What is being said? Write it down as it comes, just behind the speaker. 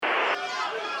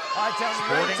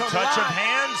Sporting touch of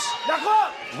hands.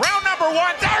 Round number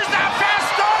one. There's that fast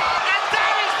start, and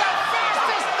that is the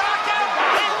fastest knockout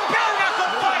in bare knuckle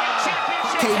fighting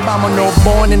championship. K-Bomber,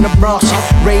 born in the Bronx,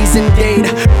 raised in Dade.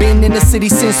 Been in the city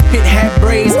since Pit had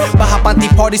braids.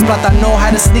 Bajapanti parties, plata know how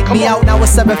to sneak me out. Now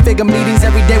it's 7-figure meetings,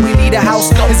 every day we leave the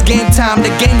house. It's game time, the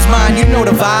game's mine, you know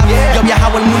the vibe. Yo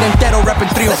viajado el mundo entero,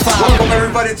 reppin' 305. Welcome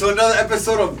everybody to another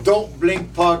episode of Don't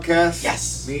Blink Podcast.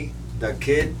 Yes. Me, the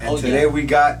kid, and today we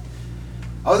got,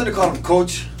 I was gonna call him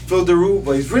Coach Phil Daru,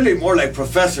 but he's really more like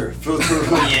Professor Phil Daru.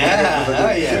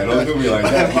 Yeah, don't do me like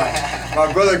that.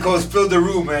 My brother, Coach Phil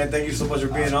Daru, man. Thank you so much for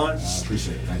being on. I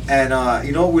appreciate it. Thank you. And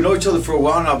you know, we know each other for a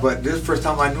while now, but this is the first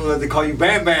time I knew that they call you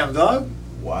Bam Bam, dog.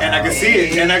 Wow. And I can see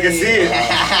it.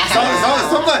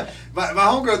 Somebody, my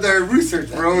homegirl there research,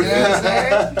 bro.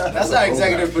 That's our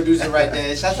executive producer right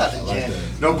there. Shouts out to Jen.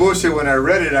 No bullshit. When I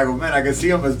read it, I go, man, I can see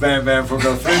him as Bam Bam from the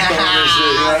Flintstones and shit.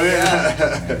 You know what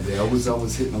I mean? Yeah, I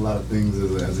was hitting a lot of things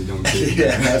as a young kid.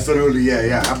 Yeah, absolutely.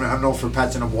 Yeah. I'm known for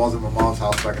patching up walls in my mom's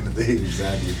house back in the day.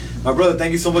 Exactly. My brother,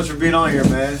 thank you so much for being on here,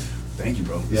 man. Thank you,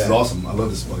 bro. This Yeah. is awesome. I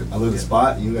love this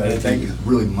spot. You guys, Thank you. It's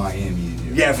really Miami in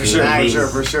here. Yeah, for sure, Nice.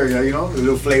 for sure. Yeah, you know, a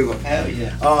little flavor. Hell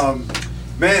yeah.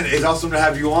 Man, it's awesome to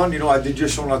have you on. You know, I did your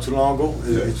show not too long ago.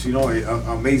 Yeah. It's you know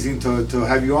amazing to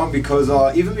have you on because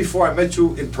even before I met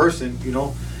you in person, you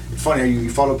know, it's funny how you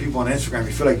follow people on Instagram.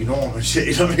 You feel like you know them and shit,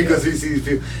 you know, because you see these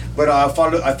people. But I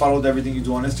followed everything you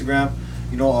do on Instagram.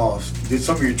 You know, did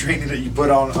some of your training that you put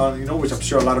on you know, which I'm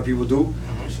sure a lot of people do.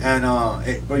 And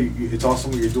it's awesome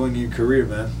what you're doing in your career,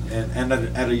 man, and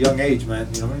at a young age, man.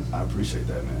 You know what I mean? I appreciate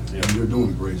that, man. Yeah. And you're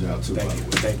doing a great job too, by the way.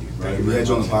 Thank you. Right? We had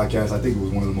you on the podcast. I think it was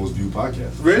one of the most viewed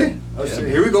podcasts. Really? Oh, Yeah. shit.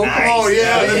 Here we go. Nice. Come on,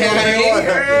 yeah. Let's go.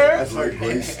 Yeah. That's Like, like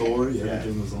great story. Yeah.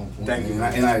 Everything was on point. Thank you.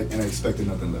 And I expected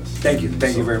nothing less. Thank you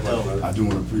So, very much, brother. I do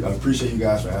want to I appreciate you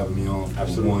guys for having me on.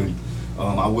 Absolutely.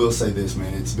 One, I will say this,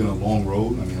 man. It's been a long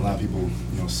road. I mean, a lot of people,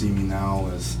 you know, see me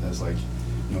now as like,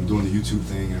 you know, doing the YouTube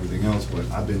thing and everything else. But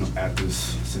I've been at this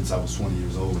since I was 20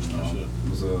 years old. You know, I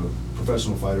was a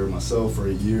professional fighter myself for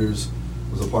 8 years.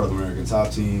 Was a part of the American Top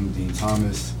Team, Dean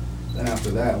Thomas. Then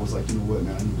after that, I was like, you know what,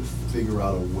 man, I need to figure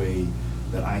out a way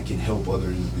that I can help other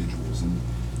individuals. And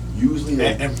usually,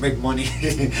 and make money.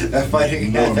 That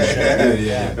fighting.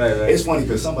 Yeah. Right. It's funny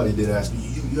because somebody did ask me,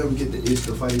 you ever get the itch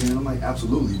to fight again? I'm like,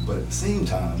 absolutely, but at the same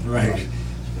time, Right. like, you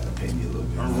gotta pay me a little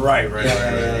bit.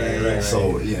 Right.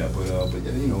 So yeah, but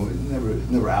you know, it's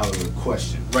never out of the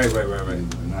question. Right. Believe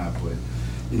it or not, but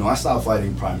you know, I stopped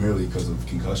fighting primarily because of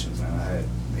concussions, man. I had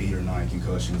 8 or 9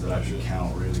 concussions that I could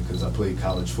count really because I played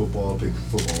college football. I played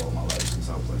football all my life since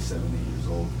I was like 7, 8 years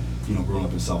old. You know, growing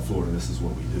up in South Florida, this is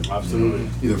what we do. Absolutely. You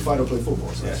know, either fight or play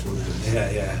football, so that's what it is.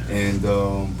 Yeah.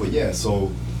 And but yeah,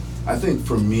 so I think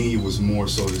for me it was more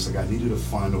so just like I needed to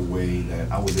find a way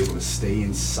that I was able to stay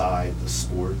inside the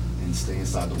sport and stay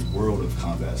inside the world of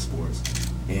combat sports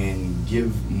and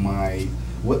give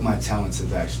what my talents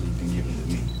have actually been given to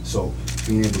me. So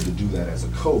being able to do that as a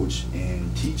coach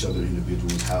and teach other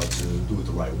individuals how to do it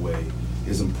the right way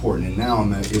is important. And now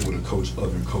I'm able to coach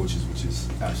other coaches, which is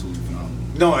absolutely phenomenal.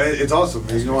 No, it's awesome.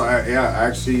 You know, I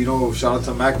actually, you know, shout out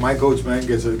to Mac, my coach, man.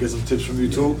 Get some tips from you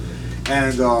too.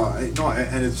 And you know,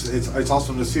 and it's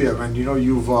awesome to see that, man. You know,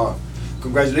 you've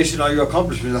congratulations on your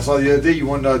accomplishments. I saw the other day you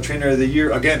won the Trainer of the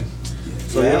Year again.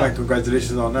 So yeah, man,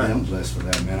 congratulations on that. Yeah, I'm blessed for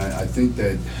that, man. I think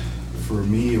that for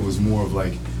me it was more of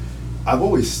like I've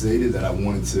always stated that I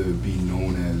wanted to be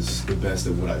known as the best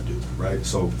at what I do, right?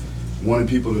 So wanted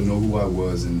people to know who I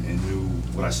was and knew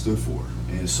what I stood for.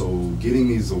 And so getting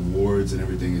these awards and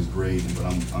everything is great, but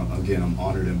I'm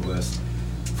honored and blessed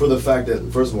for the fact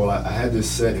that, first of all, I had this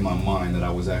set in my mind that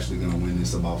I was actually going to win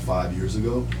this about 5 years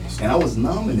ago. And I was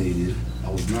nominated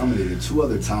 2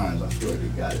 other times. I feel like they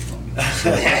got it from me. So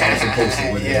I was supposed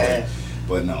to win it.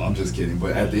 But no, I'm just kidding.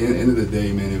 But at the end of the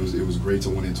day, man, it was great to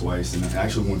win it twice. And I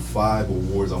actually won 5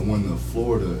 awards. I won the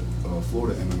Florida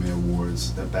MMA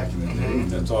awards that back in the day.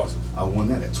 And That's awesome. I won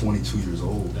that at 22 years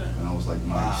old. Yeah. And I was like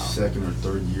my second or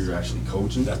third year actually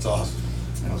coaching. That's awesome.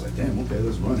 And I was like, damn, okay,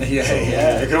 let's run it.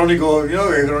 It can only go, you know,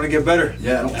 it can only get better.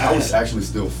 Yeah, I was actually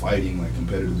still fighting like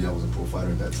competitively. I was a pro fighter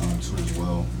at that time too as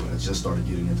well. But I just started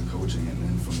getting into coaching, and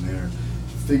then from there,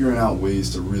 figuring out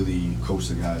ways to really coach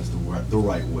the guys the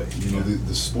right way. You know,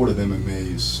 the sport of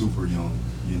MMA is super young.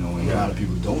 You know, and a lot of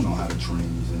people don't know how to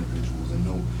train these individuals and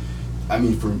know. I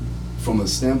mean, from a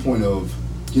standpoint of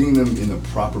getting them in the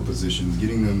proper positions,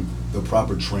 getting them the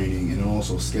proper training, and then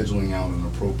also scheduling out an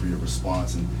appropriate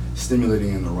response and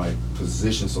stimulating in the right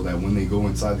position so that when they go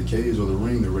inside the cage or the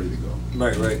ring, they're ready to go.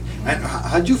 Right. And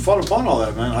how'd you fall upon all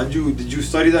that, man? Did you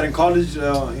study that in college?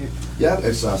 Yeah, I have an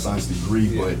exercise science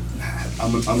degree, but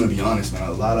I'm gonna be honest, man.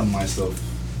 A lot of my stuff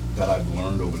that I've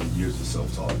learned over the years is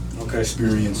self-taught. Okay.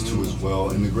 Experience too as well.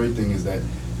 And the great thing is that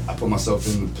I put myself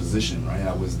in the position, right?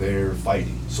 I was there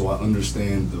fighting, so I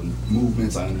understand the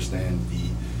movements. I understand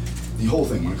the whole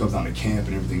thing when it comes down to camp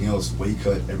and everything else, weight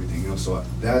cut, everything else. So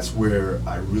that's where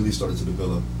I really started to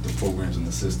develop the programs and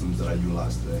the systems that I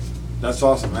utilize today. That's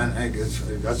awesome, man. Hey,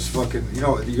 that's fucking.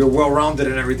 You're well-rounded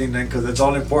and everything, then, because it's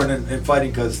all important in fighting.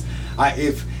 Because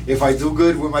if I do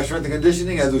good with my strength and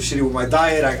conditioning, I do shitty with my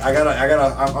diet.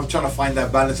 I'm trying to find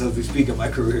that balance as we speak in my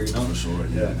career. For sure.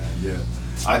 Yeah.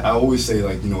 I always say,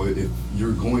 like, if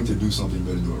you're going to do something, you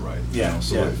better do it right. Yeah.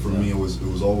 So for me, it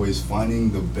was always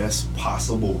finding the best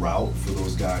possible route for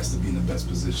those guys to be in the best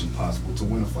position possible to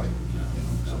win a fight.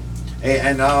 Hey,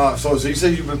 and so you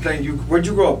said you've been playing. Where'd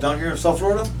you grow up? Down here in South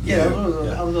Florida? Yeah.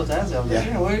 I was about to ask. I was like,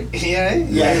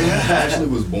 I actually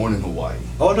was born in Hawaii.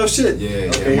 Oh, no shit. Yeah.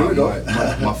 Okay, here we go.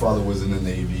 My father was in the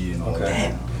Navy and all Okay.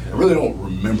 that. I really don't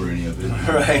remember any of it,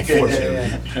 Right.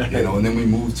 unfortunately. And then we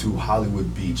moved to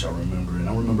Hollywood Beach, I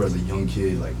remember as a young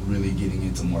kid, like, really getting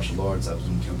into martial arts. I was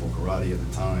doing Kempo Karate at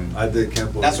the time. I did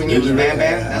Kempo. That's when you was Yeah. Bam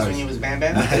Bam? That's when you was Bam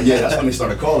Bam? Yeah, that's when they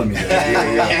started calling me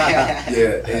that.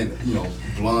 Yeah, and,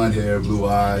 blonde hair, blue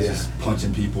eyes, just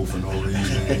punching people for no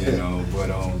reason,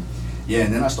 But,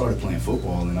 and then I started playing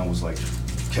football, and I was, like,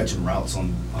 catching routes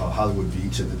on Hollywood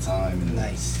Beach at the time. And,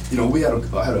 Nice. I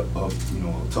had a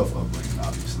tough upbringing,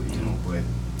 obviously, but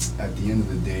at the end of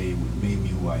the day, what made me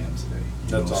who I am today.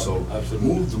 That's awesome. So Absolutely.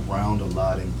 moved around a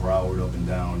lot in Broward, up and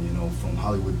down, from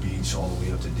Hollywood Beach all the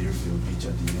way up to Deerfield Beach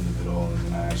at the end of it all. And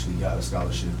then I actually got a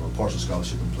scholarship, or a partial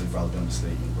scholarship, and played for Alabama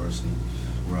State University,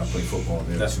 where I played football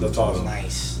there. That's too. awesome.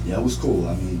 Nice. Yeah, it was cool.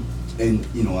 I mean, and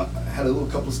I had a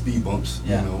couple of speed bumps.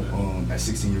 Yeah. At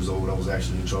 16 years old, I was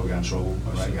actually got in trouble.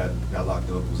 Right, got locked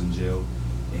up, was in jail,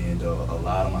 and a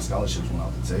lot of my scholarships went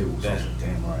off the table. So I was like,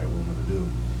 damn, all right, what am I gonna do?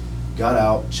 Got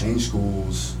out, changed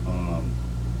schools,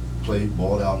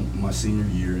 balled out my senior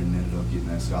year, and ended up getting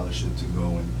that scholarship to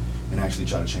go and actually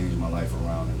try to change my life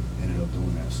around, and ended up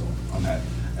doing that. So I'm happy.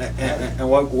 And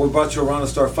what brought you around to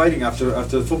start fighting after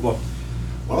the football?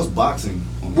 Well, I was boxing.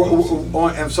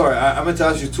 I'm sorry, I meant to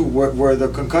ask you too. Were the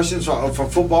concussions from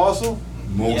football also?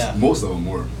 Most of them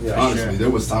were. Yeah, honestly, sure. there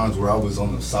was times where I was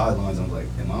on the sidelines. I'm like,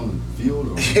 am I on the field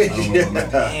or I don't know if I'm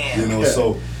at.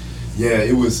 So yeah,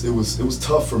 it was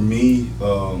tough for me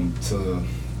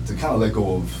to kind of let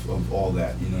go of all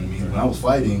that. You know what I mean? When I was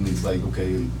fighting, it's like,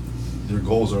 okay, your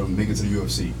goals are make it to the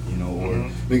UFC, or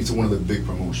make it to one of the big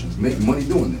promotions, make money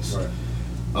doing this. Right.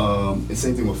 And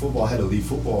same thing with football. I had to leave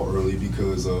football early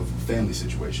because of family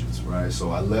situations, right?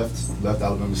 So I left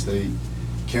Alabama State,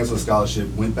 canceled a scholarship,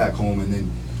 went back home, and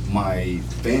then my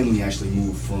family actually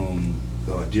moved from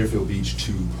Deerfield Beach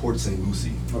to Port St.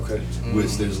 Lucie. Okay.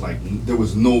 Which there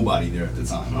was nobody there at the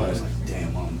time. I was like,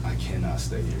 damn, I cannot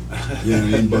stay here. You know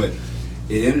what I mean? But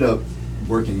it ended up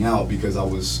working out because I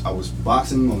was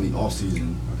boxing on the off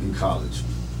season in college.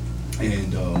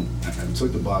 And I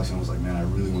took the boxing. I was like, man, I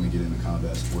really want to get into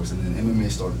combat sports. And then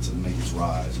MMA started to make its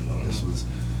rise. This was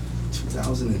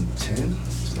 2010,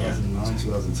 2009,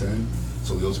 2010.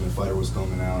 So the Ultimate Fighter was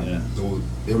coming out. Yeah. So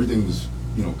everything was,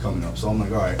 coming up. So I'm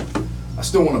like, all right, I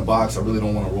still want to box. I really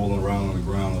don't want to roll around on the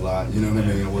ground a lot. You know what I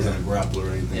mean? I wasn't a grappler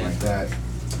or anything like that.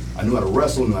 I knew how to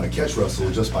wrestle, knew how to catch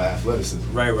wrestle just by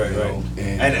athleticism. Right.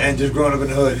 And just growing up in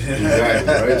the hood.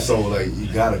 Exactly, right? So,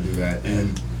 you got to do that.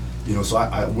 And, so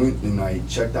I went and I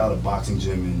checked out a boxing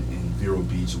gym in Vero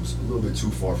Beach. It was a little bit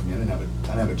too far from me. I didn't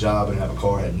have a job, I didn't have a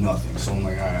car, I had nothing. So I'm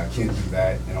like, all right, I can't do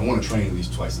that. And I want to train at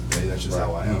least twice a day. That's just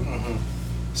how I am. Mm-hmm.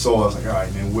 So I was like, all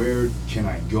right, man, where can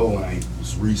I go? And I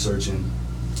was researching,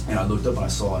 and I looked up and I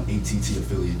saw an ATT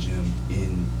affiliate gym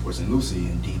in Port St. Lucie,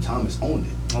 and Dean Thomas owned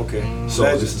it. Okay. So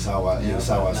this is how I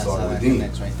started with Dean.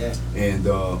 Right there. And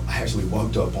I actually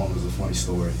walked up on it. Was a funny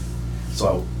story.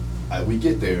 So we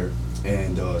get there,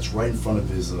 and it's right in front of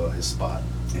his spot,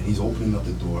 and he's opening up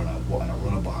the door, and I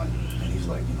run up behind him, and he's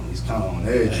like, he's kind of on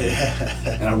edge,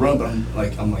 and I run, but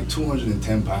I'm like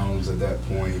 210 pounds at that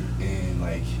point,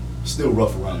 and still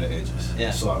rough around the edges.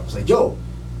 Yeah. So I was like, yo,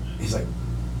 he's like,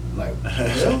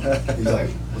 yeah? He's like,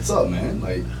 what's up, man?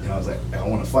 I was like, I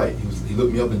want to fight. He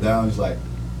looked me up and down. He's like,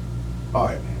 all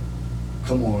right, man,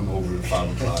 come on over at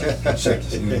 5 o'clock and check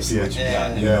this, see what you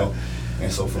got, you know.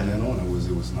 And so from then on, it was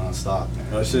nonstop, man.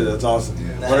 Oh shit, that's awesome.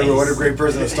 Yeah. Nice. What a great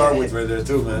person to start with right there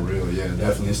too, man. For real, yeah,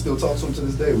 definitely. And still talk to him to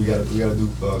this day. We gotta do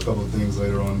a couple of things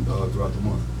later on throughout the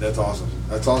month. That's awesome.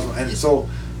 And so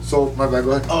my bad,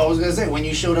 go ahead. Oh, I was gonna say, when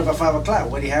you showed up at 5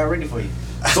 o'clock, what did he have ready for you?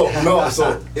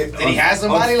 Did he have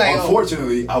somebody like?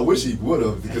 Unfortunately, I wish he would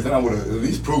have, because then I would have at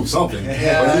least proved something.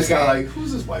 Yeah, but he's kind of like,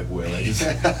 who's this white boy? Like, just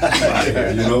out of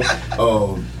here, you know.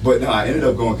 But no, I ended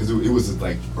up going because it was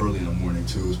like early in the morning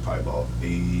too. It was probably about 8,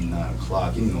 9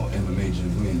 o'clock. You know, MMA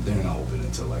gym, they're not open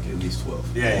until like at least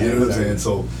 12. Yeah, you know what I'm saying.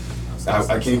 So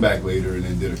I came back later and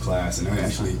then did a class, and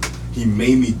actually he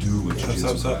made me do a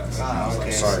jiu-jitsu class.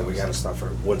 Okay. Sorry, we gotta stop for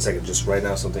 1 second. Just right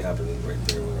now, something happened right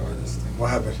there. What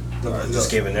happened?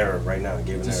 Just gave an error right now.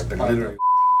 Gave an error. Literally.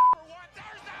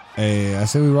 Hey, I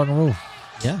say we rock and roll.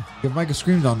 Yeah. Give Mike a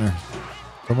scream down there.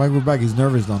 So Mike, we're back. He's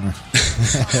nervous down there.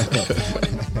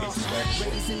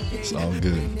 It's all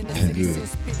good. Good.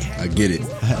 I get it.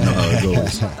 I know how it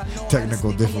goes.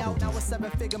 Technical difficulties.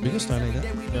 We can start like that.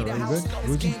 Yeah, really good.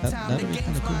 Ruji, that'll be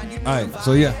kind of cool. All right,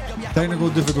 so yeah, technical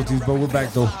difficulties, but we're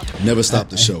back though. Never stop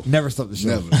the show. Never stop the show.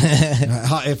 Never.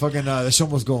 The show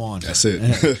must go on. That's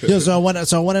it. Yo, so I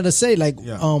wanted to say, like,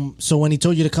 Yeah. so when he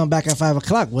told you to come back at 5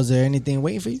 o'clock, was there anything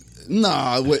waiting for you?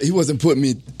 Nah, he wasn't putting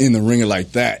me in the ringer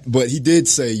like that. But he did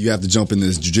say you have to jump in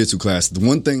this jiu-jitsu class. The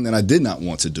one thing that I did not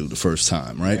want to do the first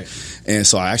time, right? And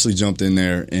so I actually jumped in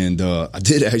there, and I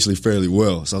did actually fairly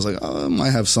well. So I was like, oh, I might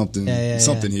have something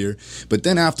here. But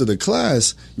then after the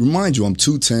class, remind you, I'm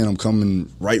 210. I'm coming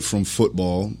right from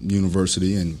football,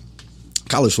 university, and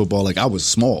college football. Like, I was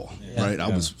small, right? I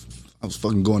was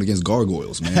fucking going against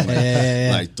gargoyles,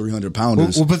 man. Like 300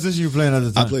 pounders. What position you playing at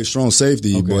the time? I played strong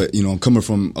safety, but, you know, I'm coming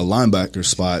from a linebacker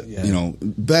spot. You know,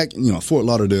 back, you know, Fort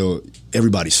Lauderdale,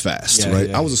 everybody's fast, right?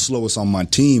 I was the slowest on my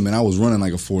team, and I was running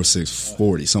like a 4.6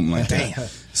 40, something like that.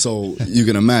 So you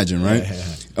can imagine, right?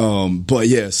 But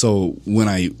yeah, so when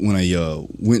I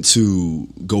went to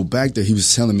go back there, he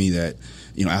was telling me that,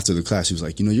 you know, after the class, he was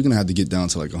like, you know, you're gonna have to get down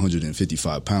to like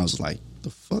 155 pounds. Like, the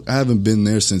fuck? I haven't been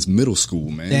there since middle school,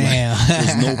 man. Damn. Like,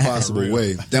 there's no possible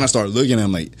way. Then I started looking at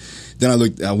him like,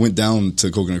 I went down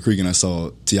to Coconut Creek and I saw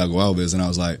Thiago Alves, and I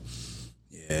was like,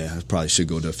 yeah, I probably should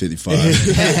go to 55.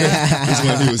 This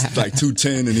when he was like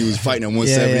 210 and he was fighting at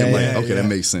 170. I'm like, okay, that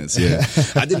makes sense. Yeah.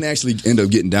 I didn't actually end up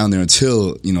getting down there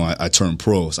until, you know, I turned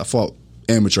pro. So I fought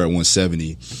amateur at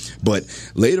 170. But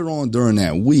later on during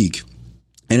that week,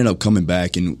 ended up coming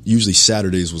back, and usually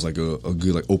Saturdays was like a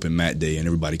good like open mat day, and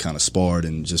everybody kind of sparred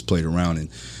and just played around. And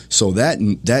so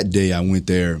that day I went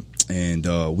there, and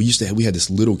we had this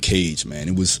little cage, man.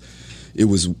 It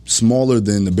was smaller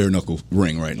than the bare knuckle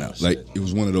ring right now. Like, it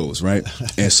was one of those, right?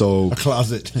 And so a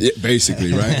closet,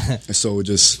 basically, right? And so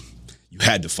you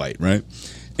had to fight, right?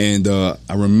 And I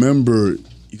remember.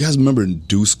 You guys remember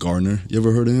Deuce Gardner? You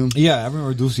ever heard of him? Yeah, I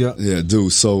remember Deuce, Yeah,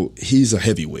 Deuce. So he's a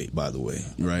heavyweight, by the way,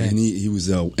 right? And he was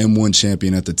a M1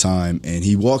 champion at the time. And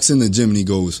he walks in the gym and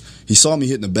he saw me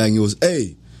hitting the bag and he goes,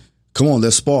 hey, come on,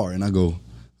 let's spar. And I go,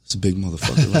 it's a big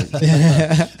motherfucker,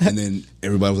 right? And then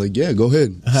everybody was like, yeah, go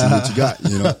ahead. See what you got,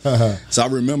 you know? So I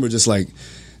remember just like,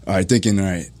 I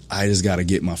just got to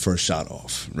get my first shot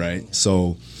off, right?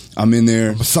 So I'm in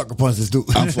there. I'm a sucker punch this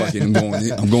dude.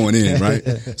 I'm going in, right?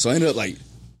 So I ended up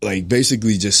like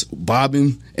basically just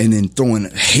bobbing and then throwing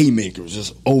haymakers,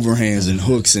 just overhands and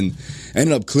hooks, and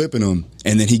ended up clipping him.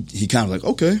 And then he kind of like,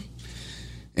 okay.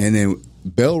 And then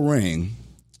bell rang.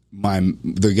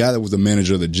 The guy that was the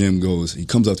manager of the gym he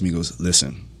comes up to me and goes,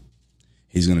 listen,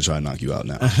 he's going to try to knock you out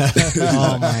now.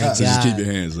 Oh my God. So just keep your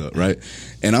hands up, right?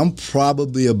 And I'm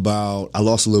probably I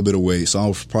lost a little bit of weight, so I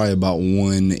was probably about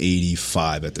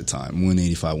 185 at the time,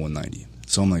 185, 190.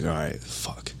 So I'm like, all right,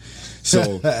 fuck.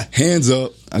 So hands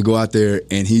up, I go out there,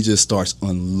 and he just starts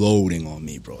unloading on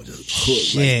me, bro. Just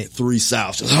hook, like 3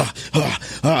 souths,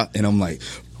 just and I'm like,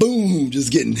 boom,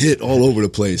 just getting hit all over the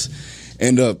place.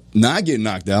 End up not getting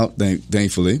knocked out,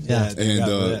 thankfully, got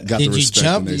the respect. Did you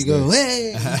jump? You go,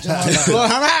 hey,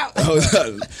 I'm out.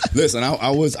 Listen, I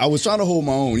was trying to hold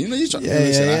my own. You know, I had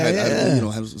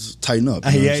to tighten up.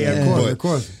 You know of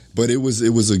course. But it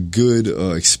was a good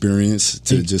experience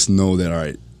to just know that, all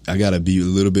right, I got to be a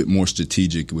little bit more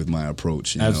strategic with my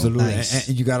approach. You Absolutely. know? Nice.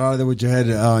 And you got out of there with your head,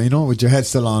 with your head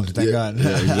still on. Thank God.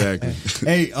 Yeah, exactly.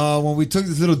 Hey, when we took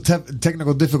this little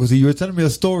technical difficulty, you were telling me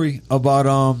a story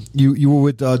about you were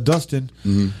with Dustin,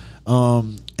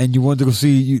 and you wanted to go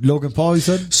see Logan Paul. You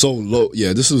said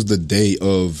this was the day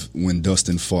of when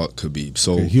Dustin fought Khabib.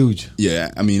 So huge. Yeah,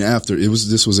 I mean, he was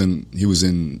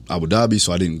in Abu Dhabi,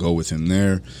 so I didn't go with him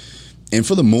there. And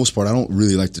for the most part, I don't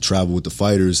really like to travel with the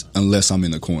fighters unless I'm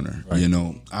in the corner. Right. You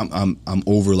know, I'm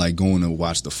over like going to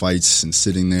watch the fights and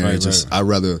sitting there. Right. I'd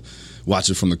rather watch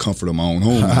it from the comfort of my own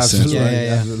home. Absolutely,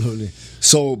 absolutely.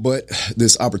 So, but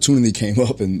this opportunity came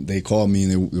up, and they called me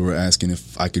and they were asking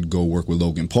if I could go work with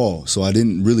Logan Paul. So I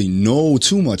didn't really know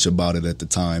too much about it at the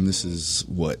time. This is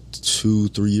what,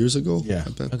 2-3 years ago. Yeah.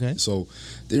 Okay. So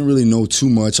didn't really know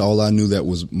too much. All I knew that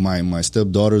was my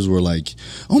stepdaughters were like,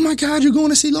 "Oh my God, you're going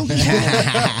to see Logan Paul."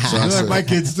 So I said, like my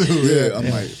kids too. Yeah. I'm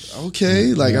like,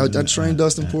 okay. Like I trained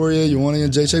Dustin Poirier, Joanna,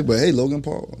 and Jay, but hey, Logan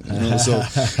Paul. You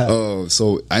know,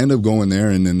 so I ended up going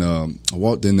there, and then I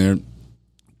walked in there.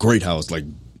 Great house, like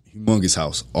humongous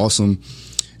house, awesome,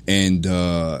 and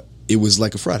it was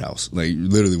like a frat house, like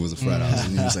literally was a frat house.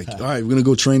 And he was like, "All right, we're gonna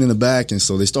go train in the back." And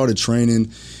so they started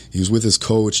training. He was with his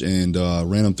coach and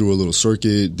ran him through a little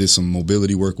circuit, did some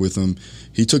mobility work with him.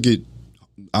 He took it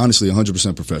honestly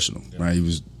 100% professional, right? He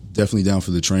was definitely down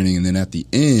for the training. And then at the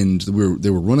end, they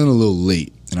were running a little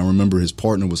late, and I remember his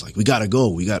partner was like, "We gotta go,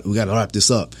 we got to wrap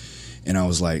this up." And I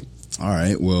was like, "All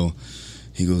right, well,"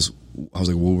 he goes. I was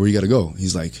like, "Well, where you got to go?"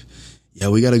 He's like, "Yeah,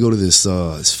 we got to go to this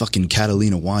fucking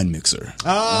Catalina wine mixer."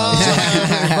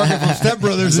 Fucking from Step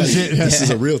Brothers and shit. This is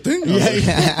a real thing.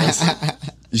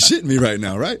 You shitting me right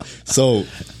now, right? So,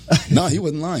 no, he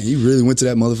wasn't lying. He really went to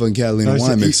that motherfucking Catalina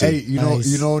wine mixer. Hey, you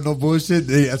know, no bullshit.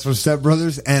 That's from Step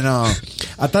Brothers, and I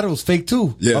thought it was fake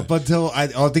too. Yeah. Up until I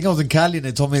think I was in Cali, and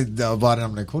they told me about it.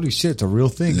 I'm like, holy shit, it's a real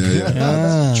thing.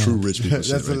 Yeah. True rich people.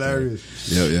 That's right hilarious.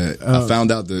 There. Yeah. I found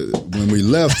out that when we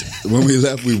left,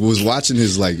 we was watching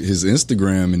his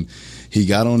Instagram, and he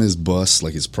got on his bus,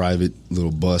 like his private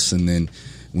little bus, and then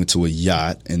went to a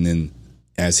yacht, and then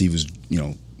as he was,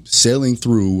 sailing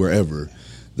through wherever,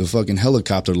 the fucking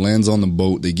helicopter lands on the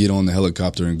boat. They get on the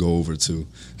helicopter and go over to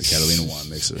the Catalina wine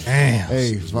mixer. Damn.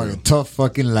 Hey, fucking tough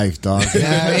fucking life, dog.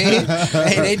 Hey,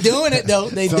 they doing it though.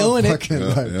 They doing it.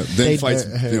 Then fights,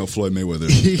 Floyd Mayweather.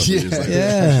 Years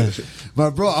later.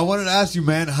 But bro, I wanted to ask you,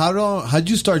 man, how'd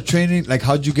you start training? Like,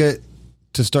 how'd you get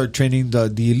to start training the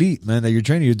elite, man, that you're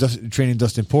training? You're training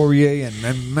Dustin Poirier and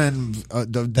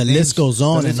the list goes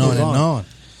on and on and on.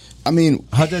 I mean,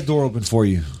 how'd that door open for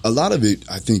you? A lot of it,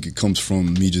 I think it comes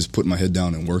from me just putting my head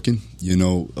down and working.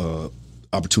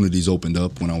 Opportunities opened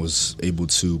up when I was able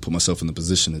to put myself in the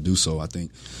position to do so. I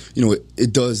think,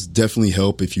 it does definitely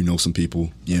help if you know some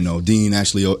people. Dean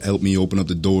actually helped me open up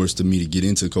the doors to me to get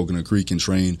into Coconut Creek and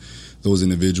train those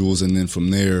individuals. And then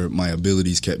from there, my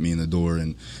abilities kept me in the door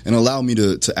and allowed me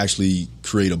to actually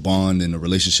create a bond and a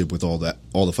relationship with all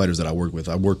the fighters that I work with.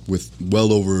 I work with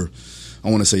well over, I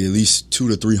want to say, at least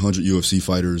 200 to 300 UFC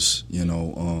fighters.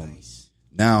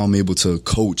 Now I'm able to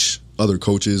coach other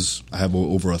coaches. I have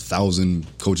over 1,000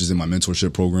 coaches in my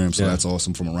mentorship program, so that's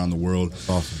awesome, from around the world. That's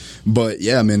awesome. But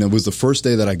yeah, man, it was the first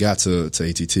day that I got to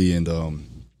ATT, and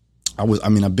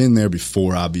I've been there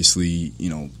before, obviously,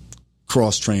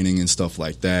 cross training and stuff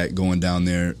like that, going down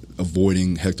there,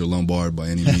 avoiding Hector Lombard by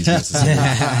any means necessary.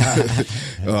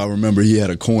 I remember he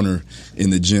had a corner in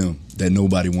the gym that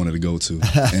nobody wanted to go to,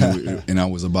 and I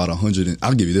was about 100.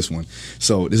 I'll give you this one.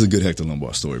 So this is a good Hector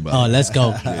Lombard story. Let's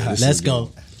go. Let's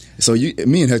go. So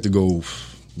me and Hector go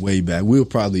way back.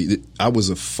 I was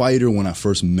a fighter when I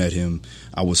first met him.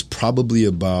 I was probably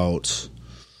about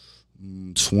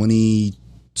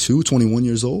 22, 21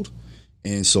 years old.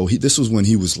 And so this was when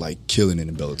he was like killing it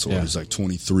in Bellator. He was like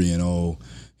 23-0.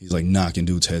 He's like knocking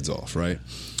dudes' heads off, right?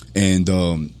 And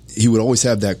he would always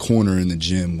have that corner in the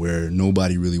gym where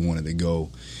nobody really wanted to go.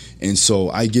 And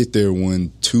so I get there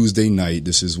one Tuesday night.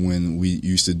 This is when we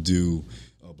used to do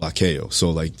blockeo. So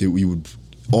like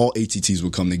all ATTs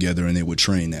would come together and they would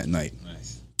train that night.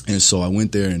 Nice. And so I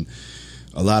went there, and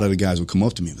a lot of the guys would come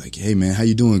up to me like, "Hey man, how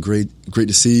you doing? Great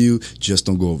to see you. Just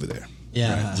don't go over there."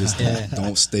 Yeah. Right? Just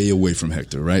don't stay away from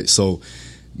Hector, right? So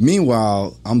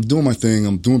meanwhile, I'm doing my thing.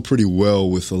 I'm doing pretty well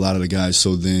with a lot of the guys.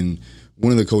 So then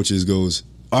one of the coaches goes,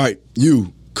 "All right,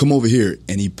 you come over here,"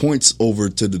 and he points over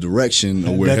to the direction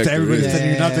of where Hector everybody's is.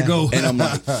 telling you not to go. And I'm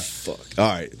like, fuck. All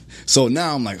right. So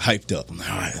now I'm like hyped up. I'm like,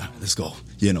 all right, let's go.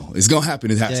 It's going to happen.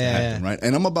 It has to happen, right?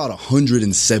 And I'm about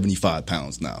 175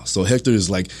 pounds now. So Hector is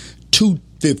like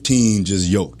 215 just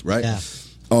yoked, right? Yeah.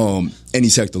 And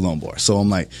he's Hector Lombard. So I'm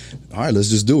like, all right, let's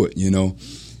just do it,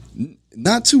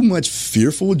 Not too much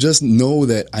fearful, just know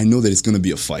that it's going to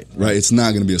be a fight, right? It's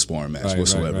not going to be a sparring match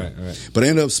whatsoever. Right. But I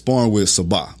ended up sparring with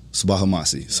Sabah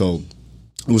Hamasi, so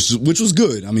which was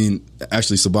good. I mean,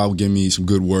 actually, Sabah would give me some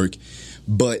good work.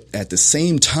 But at the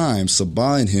same time,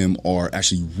 Sabah and him are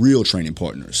actually real training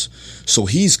partners. So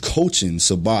he's coaching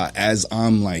Sabah as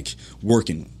I'm like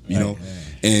working, you know?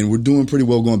 And we're doing pretty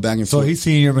well going back and forth. So he's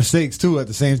seeing your mistakes too at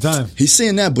the same time. He's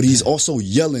saying that, but he's also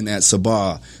yelling at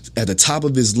Sabah at the top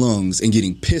of his lungs and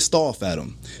getting pissed off at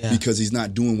him because he's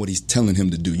not doing what he's telling him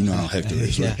to do. You know how Hector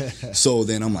is, right? So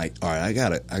then I'm like, all right,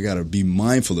 I gotta be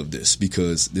mindful of this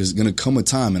because there's gonna come a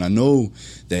time, and I know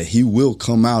that he will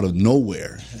come out of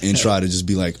nowhere and try to just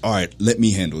be like, all right, let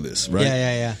me handle this, right?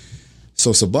 Yeah.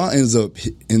 So Sabah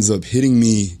ends up hitting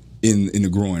me in the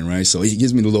groin, right? So he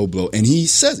gives me the low blow, and he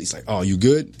says, he's like, oh, you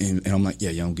good? And I'm like,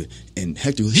 yeah, I'm good. And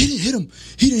Hector goes, he didn't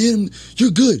hit him.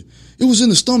 You're good. It was in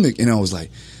the stomach. And I was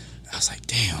like,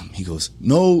 damn. He goes,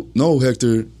 no,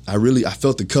 Hector. I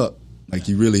felt the cup. Like,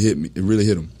 he really hit me. It really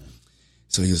hit him.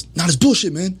 So he goes, nah, this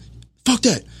bullshit, man. Fuck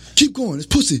that. Keep going. It's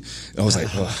pussy. I was like,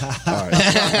 oh, all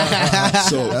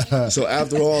right. So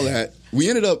after all that,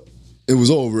 it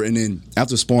was over. And then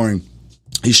after sparring,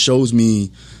 he shows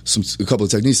me a couple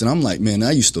of techniques, and I'm like, man, I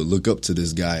used to look up to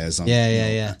this guy as I'm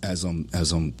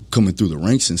as I'm coming through the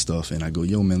ranks and stuff. And I go,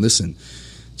 yo, man, listen,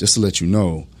 just to let you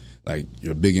know, like,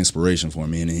 you're a big inspiration for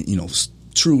me, and you know,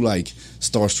 true like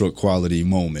starstruck quality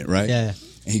moment, right? Yeah.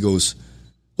 And he goes,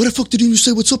 what the fuck did you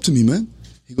say? What's up to me, man?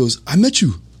 He goes, I met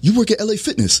you. You work at LA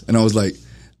Fitness, and I was like,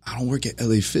 I don't work at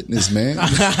LA Fitness, man.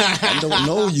 I don't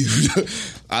know you.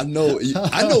 I know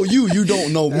you. You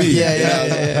don't know me.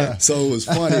 Yeah. So it was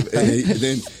funny. And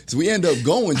then so we end up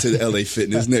going to the LA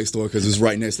Fitness next door because it's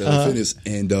right next to LA Fitness.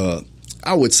 And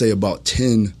I would say about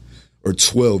 10 or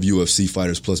 12 UFC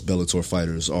fighters plus Bellator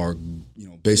fighters are, you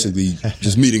know, basically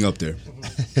just meeting up there.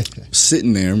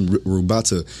 Sitting there, we're about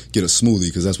to get a smoothie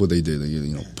because that's what they did. They,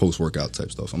 you know, post workout type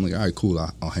stuff. I'm like, all right, cool.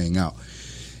 I'll hang out.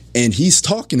 And he's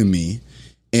talking to me.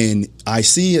 And I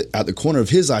see at the corner of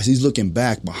his eyes, he's looking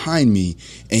back behind me,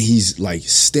 and he's like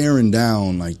staring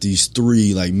down like these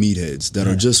three like meatheads that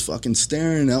are just fucking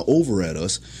staring over at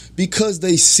us because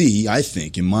they see, I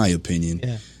think, in my opinion,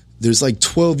 there's like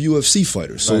 12 UFC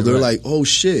fighters. So they're like, oh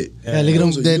shit. Yeah, look at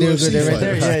them. They're right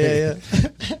there.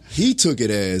 Yeah. He took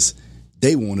it as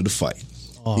they wanted to fight.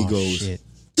 Oh, he goes, shit.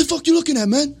 The fuck you looking at,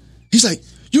 man? He's like,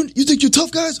 you think you're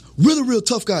tough guys? Really, real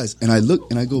tough guys. And I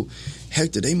look and I go,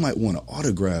 Hector, they might want an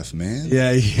autograph, man.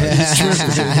 Yeah. It's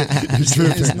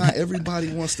not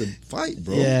everybody wants to fight,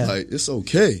 bro. Yeah. Like, it's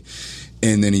okay.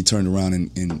 And then he turned around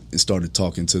and started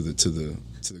talking to the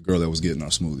girl that was getting our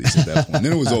smoothies at that point. And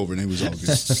then it was over, and it was all good.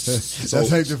 So, that's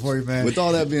Hector for you, man. With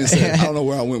all that being said, I don't know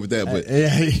where I went with that, but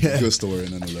good story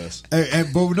nonetheless.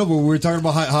 But we were talking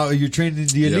about how you're trained in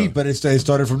the elite, but it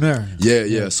started from there.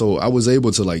 Yeah. So I was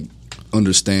able to like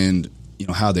understand, you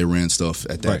know, how they ran stuff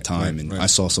at that time, and I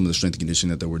saw some of the strength and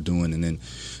conditioning that they were doing. And then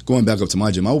going back up to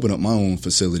my gym, I opened up my own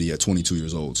facility at 22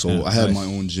 years old. So I had my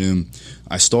own gym.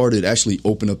 I started actually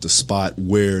opened up the spot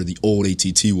where the old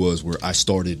ATT was, where I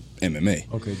started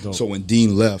MMA. Okay, dope. So when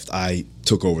Dean left, I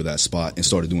took over that spot and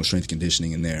started doing strength and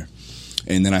conditioning in there.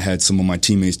 And then I had some of my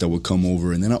teammates that would come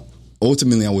over, and then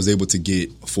ultimately, I was able to get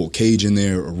a full cage in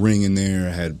there, a ring in there.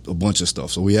 I had a bunch of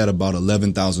stuff. So we had about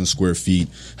 11,000 square feet,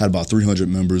 had about 300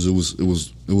 members. It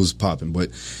was popping. But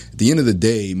at the end of the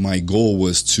day, my goal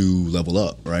was to level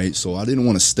up, right? So I didn't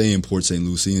want to stay in Port St.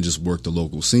 Lucie and just work the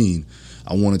local scene.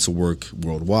 I wanted to work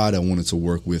worldwide. I wanted to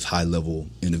work with high-level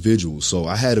individuals. So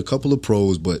I had a couple of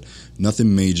pros, but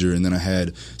nothing major. And then I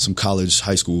had some college and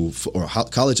high school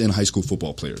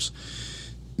football players.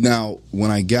 Now,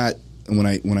 when I got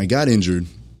injured,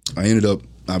 I ended up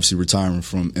obviously retiring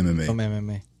from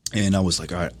MMA. And I was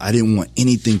like, all right, I didn't want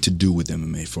anything to do with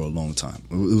MMA for a long time.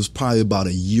 It was probably about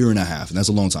a year and a half, and that's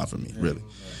a long time for me, really,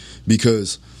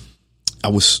 because I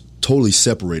was totally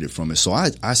separated from it. So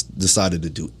I decided to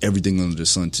do everything under the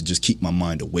sun to just keep my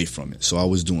mind away from it. So I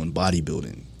was doing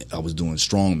bodybuilding. I was doing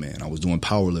strongman. I was doing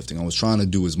powerlifting. I was trying to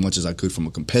do as much as I could from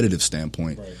a competitive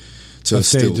standpoint. To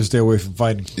stay away from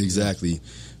fighting. Exactly.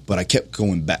 But I kept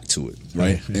going back to it,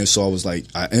 right? And so I was like,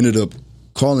 I ended up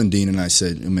calling Dean, and I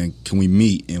said, man, can we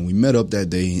meet? And we met up that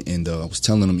day, and I was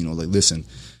telling him, you know, like, listen,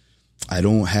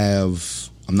 I'm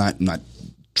not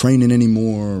training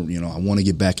anymore. You know, I want to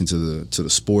get back into the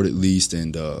sport at least.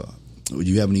 And do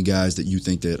you have any guys that you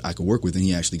think that I could work with? And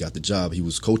he actually got the job. He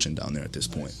was coaching down there at this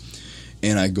point.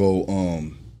 And I go,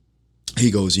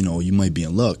 he goes, you know, you might be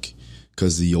in luck,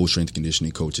 because the old strength and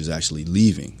conditioning coach is actually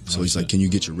leaving. So he's like, can you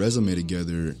get your resume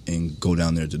together and go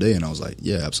down there today? And I was like,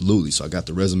 yeah, absolutely. So I got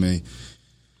the resume,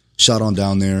 shot on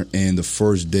down there, and the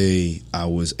first day I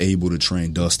was able to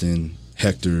train Dustin,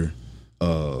 Hector,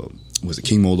 was it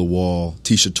King Mola Wall,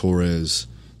 Tisha Torres,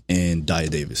 and Dia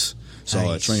Davis. So I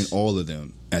Nice. trained all of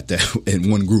them at that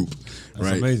in one group. That's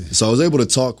right. amazing. So I was able to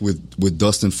talk with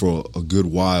Dustin for a good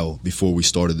while before we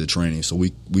started the training. So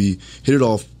we hit it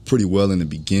off pretty well in the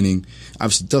beginning.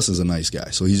 Obviously, Dustin's a nice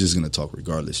guy, so he's just going to talk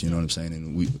regardless. You know what I'm saying?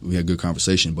 And we had good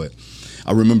conversation. But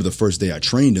I remember the first day I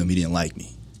trained him, he didn't like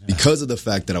me because of the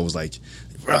fact that I was like,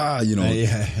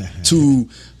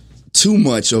 too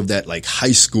much of that like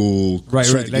high school Right,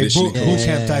 strength like and conditioning. boot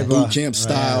camp type boot camp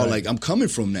style. right. Like I'm coming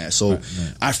from that, so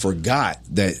I forgot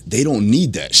that they don't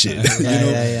need that shit. you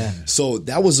know? So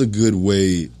that was a good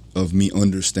way of me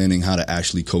understanding how to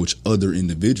actually coach other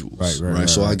individuals. Right.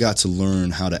 So I got to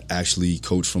learn how to actually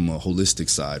coach from a holistic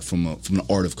side, from an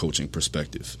art of coaching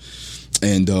perspective.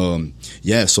 And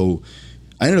so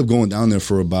I ended up going down there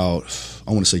for about,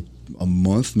 I want to say a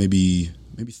month, maybe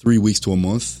 3 weeks to a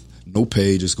month. No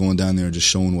pay, just going down there and just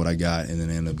showing what I got, and then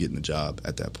I ended up getting the job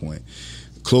at that point.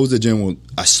 Closed the gym. Well,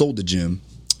 I sold the gym,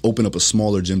 opened up a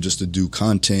smaller gym just to do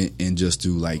content and just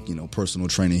do personal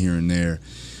training here and there.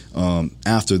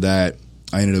 After that,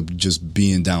 I ended up just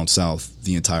being down south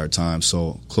the entire time.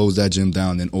 So closed that gym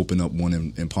down, then opened up one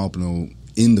in Pompano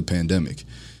in the pandemic.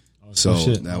 So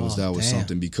that was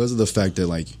something, because of the fact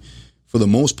that for the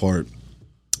most part,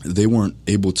 they weren't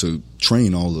able to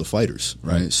train all of the fighters,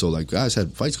 right? So guys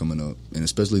had fights coming up, and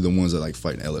especially the ones that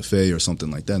fight in LFA or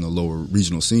something like that in the lower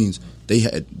regional scenes, they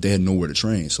had nowhere to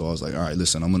train. So I was like, all right,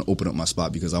 listen, I'm going to open up my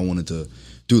spot because I wanted to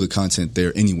do the content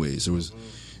there anyways. It was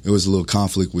a little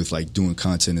conflict with doing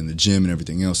content in the gym and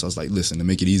everything else. I was like, listen, to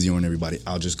make it easier on everybody,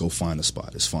 I'll just go find a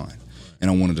spot. It's fine. And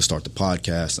I wanted to start the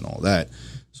podcast and all that.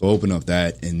 So I opened up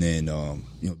that, and then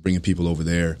bringing people over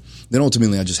there. Then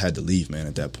ultimately, I just had to leave, man.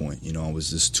 At that point, it was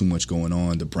just too much going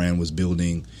on. The brand was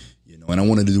building, and I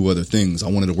wanted to do other things. I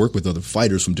wanted to work with other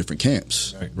fighters from different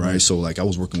camps, right? So I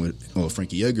was working with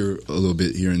Frankie Yeager a little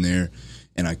bit here and there,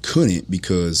 and I couldn't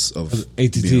because of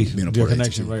ATT, being a part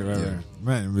connection, of ATT.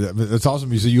 right. Man, that's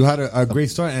awesome. So you had a great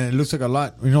start, and it looks like a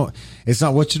lot. It's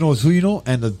not what you know, it's who you know,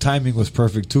 and the timing was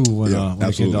perfect too when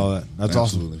it came to all that. That's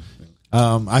absolutely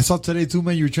awesome. I saw today too,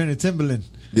 man. You were training Timberland.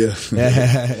 Yeah.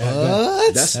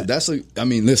 What? That's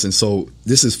listen, so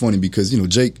this is funny because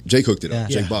Jake hooked it up,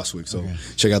 Jake Boswick. So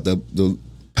check out the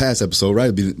past episode,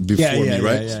 right? Before me,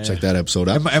 right? Yeah. Check that episode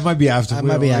out. It might be after. I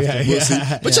might be after. We'll see.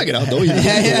 But check it out though. Make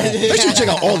sure you check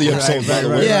out all the episodes, by the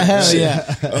way. Yeah, hell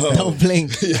yeah. Don't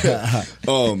blink.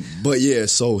 But yeah,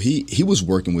 so he was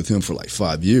working with him for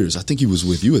 5 years. I think he was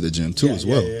with you at the gym too as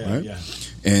well, right? Yeah.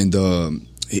 And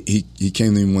he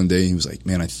came to me one day and he was like,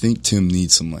 man, I think Tim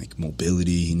needs some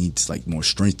mobility. He needs more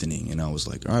strengthening. And I was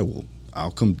like, all right, well,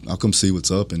 I'll come see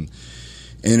what's up. And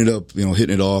ended up, hitting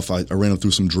it off. I ran him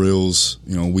through some drills.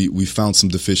 We found some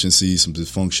deficiencies, some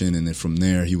dysfunction. And then from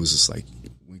there, he was just like,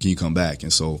 when can you come back?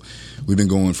 And so we've been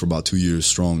going for about 2 years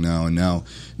strong now. And now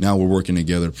we're working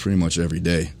together pretty much every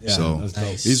day. Yeah, so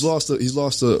nice. he's lost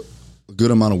a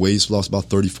good amount of weight. He's lost about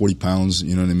 30, 40 pounds,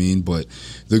 you know what I mean? But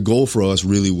the goal for us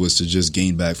really was to just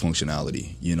gain back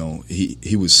functionality.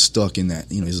 He was stuck in that,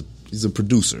 he's a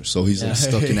producer, so he's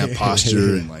stuck in that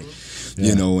posture and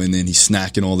and then he's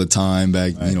snacking all the time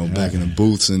back in the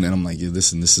booths, and then I'm like,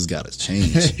 listen, this has got to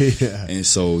change. And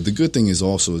so the good thing is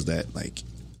that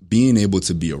being able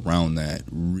to be around that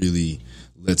really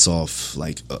lets off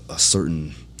a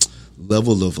certain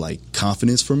level of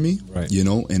confidence for me, right?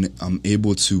 And I'm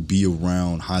able to be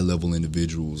around high level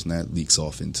individuals, and that leaks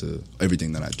off into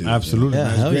everything that I do. Absolutely,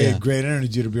 man. Great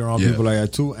energy to be around people like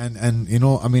that too. And I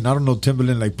don't know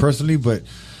Timberland personally, but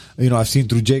I've seen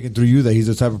through Jake and through you that he's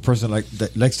the type of person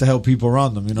that likes to help people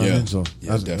around them. You know what I mean? So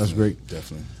that's great.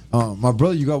 Definitely. My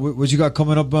brother, what you got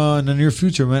coming up in the near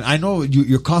future, man? I know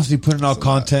you're constantly putting out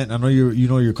content. I know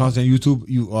you're constantly on YouTube.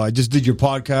 You just did your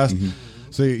podcast. Mm-hmm.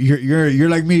 So you're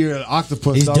like me, you're an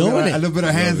octopus. He's so doing it. A little bit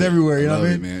of hands everywhere, you know what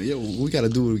I mean? Man. Yeah, we got to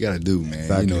do what we got to do, man.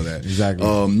 Exactly. You know that.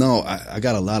 Exactly. No, I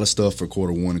got a lot of stuff for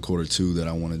quarter 1 and quarter 2 that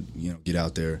I want to get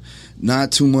out there.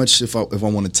 Not too much if I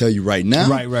want to tell you right now.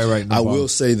 Right. No I will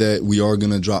say that we are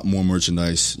going to drop more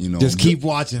merchandise. Just keep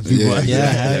watching, people.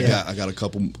 I got a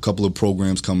couple of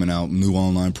programs coming out, new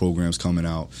online programs coming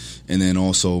out, and then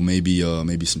also maybe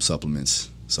some supplements.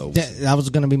 So that was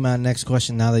going to be my next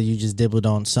question. Now that you just dibbled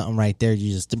on something right there,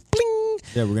 you just bling.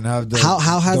 Yeah, we're gonna have the how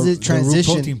has it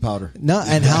transitioned? Protein powder. No,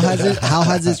 and how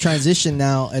has it transitioned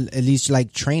now? At least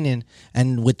training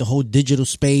and with the whole digital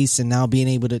space, and now being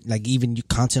able to even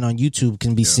content on YouTube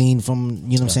can be seen from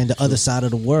the other side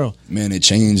of the world. Man, it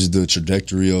changed the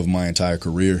trajectory of my entire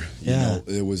career. Yeah,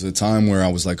 it was a time where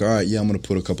I was like, all right, I'm gonna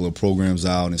put a couple of programs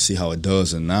out and see how it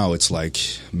does, and now it's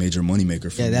major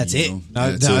moneymaker for me. That's it. Now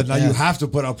you have to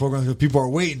put out programs because people are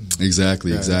waiting.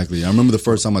 Exactly. I remember the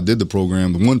first time I did the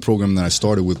program, the one program that I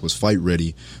started with was Fight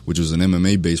Ready, which was an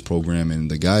MMA-based program,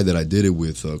 and the guy that I did it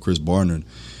with, Chris Barnard,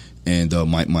 and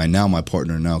my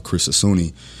partner now, Chris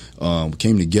Asuni,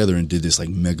 came together and did this like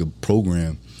mega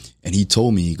program. And he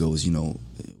told me, he goes, you know,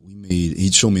 he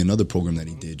showed me another program that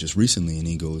he did just recently, and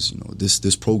he goes, you know,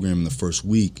 this program in the first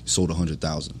week sold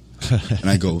 100,000. And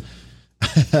I go,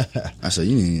 I said,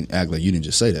 you didn't act like you didn't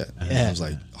just say that. I was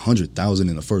like, 100,000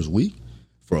 in the first week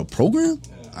for a program?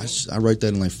 I write that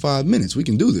in like 5 minutes. We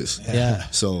can do this. Yeah.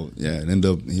 So yeah, it ended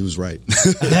up he was right.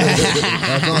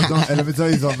 And let me tell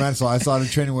you something, man. So I started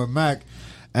training with Mac.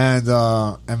 And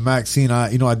Mac seen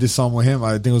I did something with him.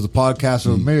 I think it was a podcast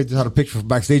or maybe I just had a picture from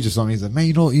backstage or something. He's like, man,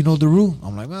 you know Daru?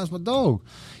 I'm like, man, that's my dog.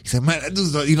 He said, man, that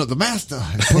dude's the master.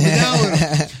 Put me down with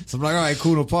him. So I'm like, all right,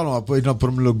 cool, no problem. I put him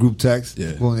in a little group text.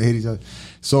 Yeah. Go and hit each other.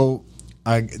 So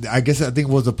I guess I think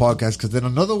it was the podcast because then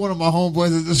another one of my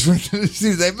homeboys at this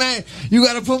he's like, man, you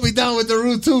got to put me down with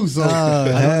Daru too. So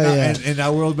and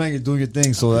that World Bank is doing your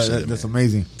thing. So that's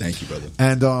amazing. Thank you, brother.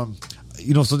 And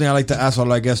something I like to ask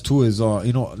all our guests too is, a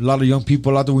lot of young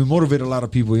people out there, we motivate a lot of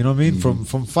people, you know what I mean? Mm-hmm.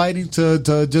 From fighting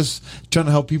to just trying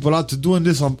to help people out to doing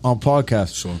this on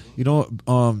podcasts. Sure.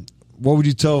 What would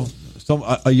you tell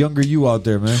a younger you out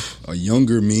there, man? A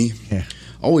younger me? Yeah.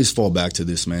 I always fall back to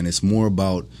this, man. It's more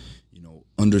about,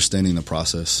 understanding the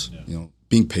process,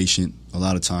 being patient. A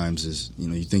lot of times is,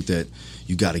 you think that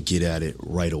you got to get at it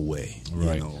right away.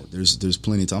 Right. There's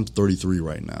plenty of time. I'm 33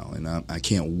 right now, and I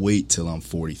can't wait till I'm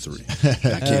 43.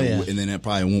 I can't, and then I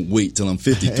probably won't wait till I'm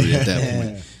 53 at that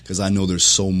point, because I know there's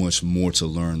so much more to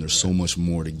learn. There's so much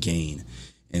more to gain.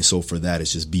 And so for that,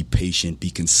 it's just be patient, be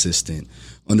consistent,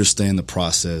 understand the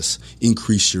process,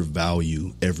 increase your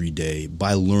value every day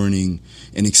by learning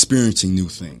and experiencing new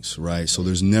things, right? So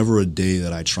there's never a day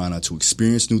that I try not to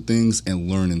experience new things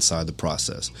and learn inside the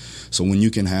process. So when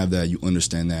you can have that, you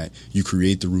understand that, you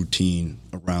create the routine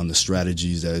around the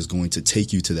strategies that is going to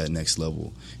take you to that next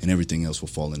level, and everything else will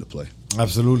fall into play.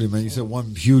 Absolutely, man. You said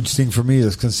one huge thing for me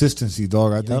is consistency,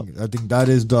 dog. I think that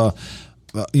is the...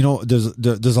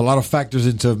 there's a lot of factors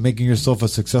into making yourself a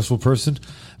successful person,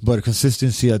 but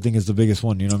consistency, I think, is the biggest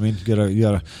one. You know what I mean? You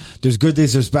gotta. There's good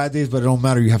days, there's bad days, but it don't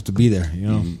matter. You have to be there.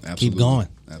 Keep going.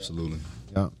 Absolutely.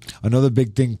 Yeah. Another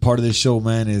big thing, part of this show,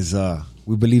 man, is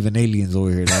we believe in aliens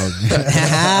over here.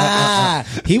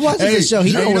 He watches the show.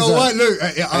 He knows. You know what? Look,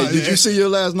 did you see your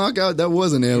last knockout? That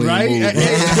was an alien right? move.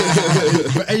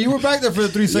 Hey, you were back there for the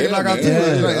 3-second knockout too.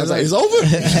 Right. I was like, it's over.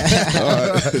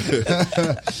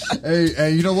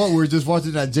 Hey, you know what? We were just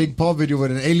watching that Jake Paul video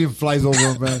when an alien flies over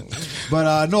him, man. But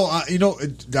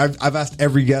I've asked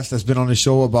every guest that's been on the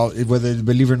show about whether they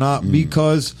believe or not,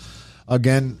 because,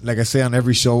 again, like I say on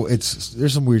every show,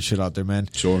 there's some weird shit out there, man.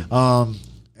 Sure.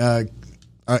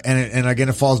 And again,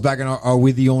 it falls back on, are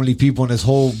we the only people in this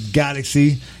whole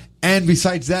galaxy? And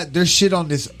besides that, there's shit on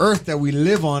this earth that we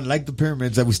live on, like the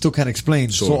pyramids, that we still can't explain.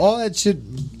 Sure. So all that shit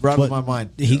rattles my mind.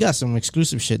 He got some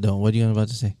exclusive shit, though. What are you about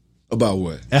to say? About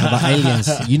what? About aliens.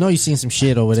 You've seen some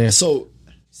shit over there. So,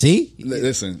 see?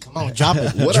 Listen. Come on, drop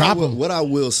it. What I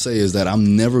will say is that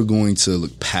I'm never going to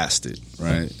look past it,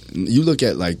 right? You look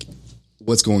at, like,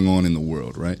 what's going on in the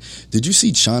world, right? Did you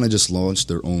see China just launched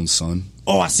their own sun?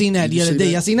 Oh, I seen that the other day.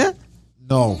 Y'all seen that?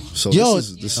 No. So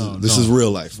this is real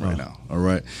life right now. All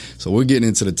right. So we're getting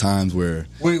into the times where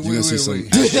you're gonna see some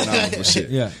astronomical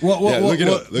shit. Yeah. Look it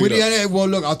up. Well,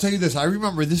 look, I'll tell you this. I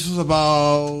remember this was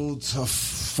about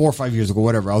 4 or 5 years ago,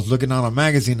 whatever. I was looking on a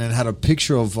magazine and had a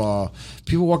picture of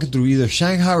people walking through either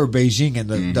Shanghai or Beijing, and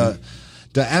the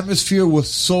atmosphere was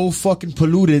so fucking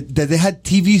polluted that they had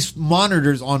TV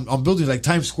monitors on buildings like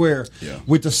Times Square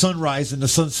with the sunrise and the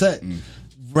sunset.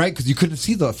 Right, because you couldn't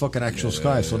see the fucking actual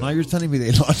sky. So now you're telling me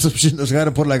they launched some shit in the sky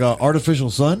to put like an artificial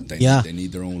sun? They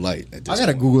need their own light. I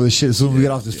gotta Google this shit as soon as we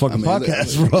get off this fucking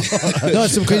podcast, bro. No,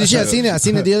 it's some crazy shit. I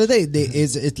seen it the other day.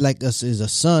 It's like a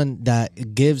sun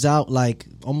that gives out like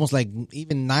almost like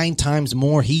even 9 times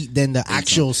more heat than the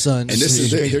actual sun. And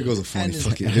here goes a funny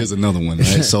fucking. Here's another one,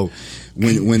 right? So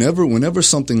whenever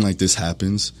something like this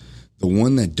happens, the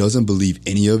one that doesn't believe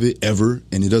any of it ever,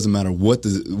 and it doesn't matter what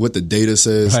the data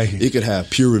says, it could have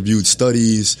peer-reviewed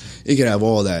studies, it could have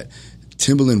all that.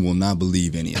 Timberland will not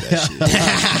believe any of that shit.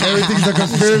 Everything's a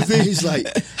conspiracy. He's like,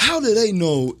 how do they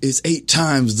know it's 8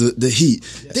 times the heat?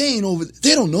 They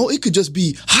don't know. It could just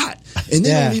be hot, and they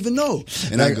don't even know.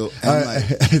 And I go,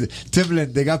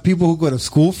 Timberland, they got people who go to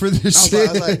school for this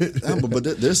shit. But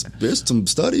there's some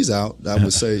studies out that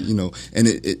would say, and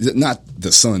it not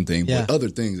the sun thing, but other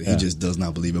things that he just does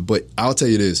not believe it. But I'll tell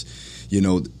you this,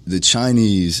 the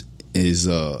Chinese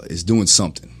is doing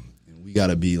something. We got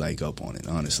to be like up on it,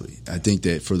 honestly. I think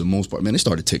that for the most part, man, they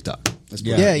started TikTok.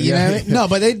 Yeah, you know what I mean? No,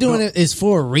 but they're doing it is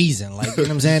for a reason. Like, you know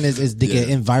what I'm saying? Is to get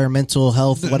environmental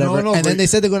health, whatever. And then they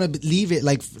said they're going to leave it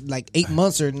like 8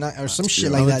 months or some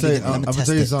shit like that. I'm going to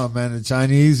tell you something, man. The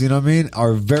Chinese, you know what I mean,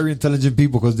 are very intelligent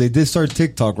people because they did start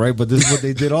TikTok, right? But this is what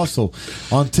they did also.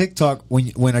 On TikTok,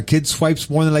 when a kid swipes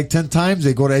more than like 10 times,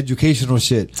 they go to educational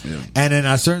shit. Yeah. And then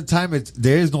at a certain time,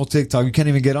 there is no TikTok. You can't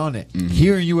even get on it. Mm-hmm.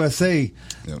 Here in USA,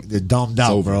 they're dumbed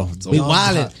out, bro. We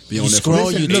wildin'. You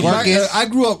scroll, you twerking. I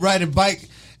grew up riding bike.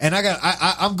 And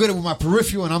I'm good with my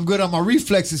peripheral and I'm good on my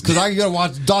reflexes because I gotta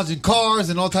watch dodging cars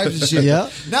and all types of shit. Yeah.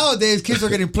 Nowadays, kids are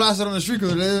getting plastered on the street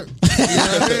because they're, you know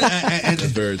what I mean? That's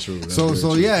very true.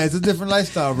 Yeah, it's a different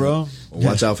lifestyle, bro.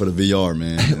 Well, watch out for the VR,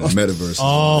 man. The metaverse.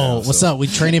 Oh, what's up? We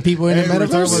training people in the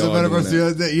metaverse? We're talking about the metaverse the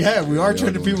other day. Yeah, we are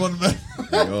training people in the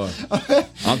metaverse.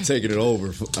 I'm taking it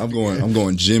over. I'm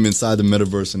going gym inside the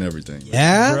metaverse and everything.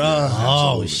 Yeah? Bro.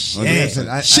 Oh, shit.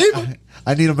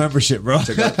 I need a membership, bro.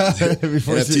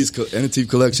 NFT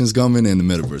collections coming and the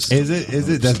metaverse. Is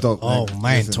it? That's dope. Oh,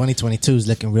 man. 2022 is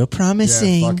looking real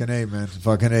promising. Yeah, fucking A, man.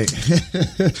 Fucking A.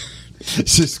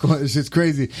 Shit's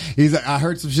crazy. He's like, I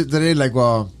heard some shit today, like,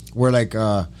 where like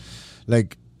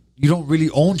you don't really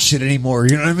own shit anymore.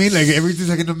 You know what I mean? Like everything's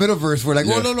like in the metaverse. We're like,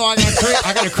 oh no, I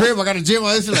got a crib, I got a gym. All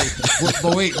this is like,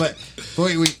 but wait,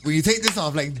 when you take this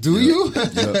off, like, do you? You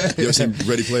ever seen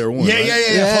Ready Player One?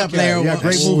 Yeah. Player One.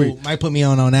 Great movie. Might put me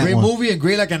on that great one. Great movie and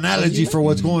great like analogy for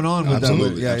what's going on with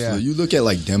absolutely, that. Absolutely. You look at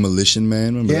like Demolition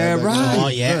Man. Remember that? Right. Oh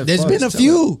yeah. There's been a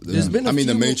few. I mean,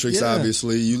 The Matrix.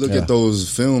 Obviously, you look at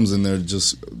those films and they're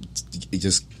just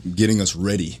getting us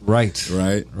ready. Right.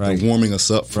 They're warming us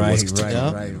up for what's to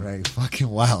come. Right. Fucking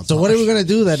wild. So what are we gonna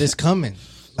do that is coming?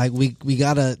 Like we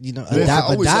gotta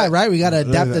adapt or die, right? We gotta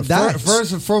adapt or die.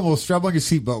 First and foremost, strap on your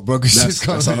seatbelt, bro. It's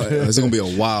gonna be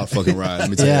a wild fucking ride. Let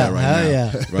me tell you that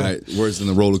right now. Right, worse than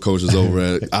the roller coasters over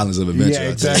at Islands of Adventure.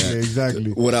 Yeah,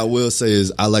 exactly. What I will say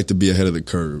is I like to be ahead of the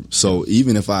curve. So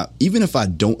even if I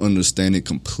don't understand it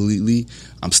completely,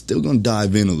 I'm still gonna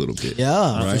dive in a little bit.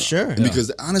 Yeah, for sure. Because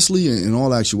honestly, in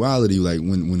all actuality, like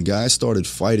when guys started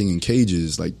fighting in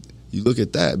cages, like you look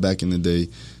at that back in the day.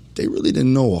 They really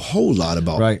didn't know a whole lot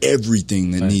about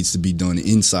everything that needs to be done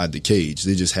inside the cage.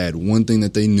 They just had one thing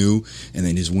that they knew, and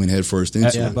they just went head first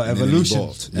into it. But evolution.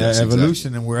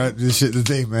 Evolution, and we're at this shit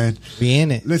today, man. Be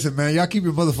in it. Listen, man, y'all keep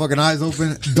your motherfucking eyes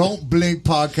open. Don't blink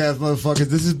podcast, motherfuckers.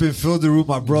 This has been Phil DeRue,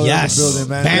 my brother in the building,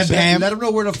 man. Bam. Let them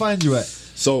know where to find you at.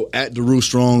 So at DeRue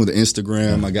Strong, the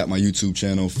Instagram, I got my YouTube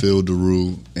channel, Phil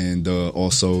DeRue, and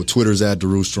also Twitter's at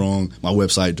DeRue Strong. My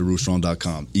website,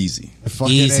 DeRueStrong.com. Easy.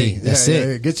 Easy. That's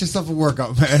it. Get yourself a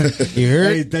workout, man. You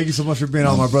heard? Hey, thank you so much for being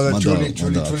on, my brother. Truly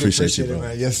appreciate you,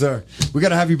 man. Yes, sir. We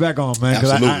gotta have you back on, man.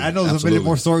 Because I know there's a million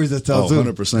more stories to tell too.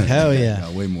 100%. Hell yeah.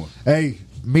 Way more. Hey,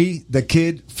 me, the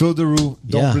kid, Phil DeRue,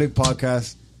 Don't Blink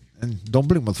podcast, and don't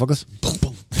blink, motherfuckers.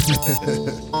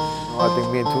 I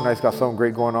think me and Two Nights got something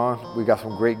great going on. We got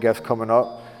some great guests coming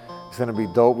up. It's gonna be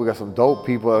dope. We got some dope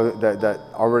people that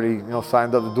already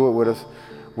signed up to do it with us,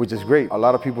 which is great. A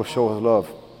lot of people show us love,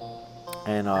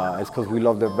 and it's because we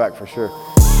love them back for sure.